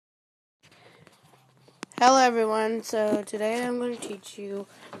Hello everyone, so today I'm going to teach you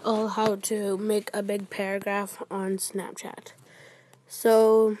all how to make a big paragraph on Snapchat.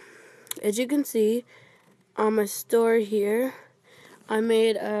 So, as you can see, on my story here, I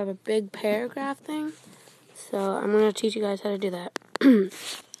made a big paragraph thing. So, I'm going to teach you guys how to do that.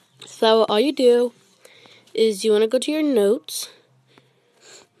 So, all you do is you want to go to your notes,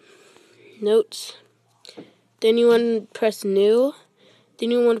 then you want to press new, then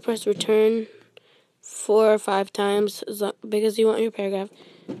you want to press return 4 or 5 times as big as you want your paragraph.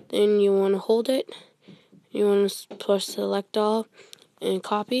 Then you want to hold it. You want to push select all and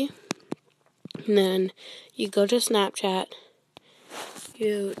copy. And then you go to Snapchat.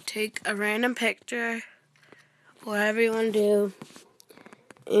 You take a random picture, whatever you want to do,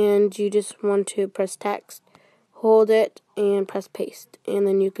 and you just want to press text. Hold it and press paste, and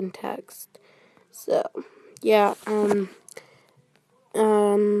then you can text. So, yeah,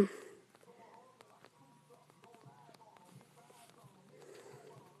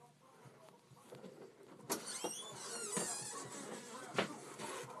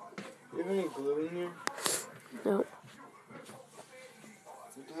 Do you have any glue in here? no. What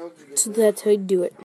the hell did you get? So that's how you do it.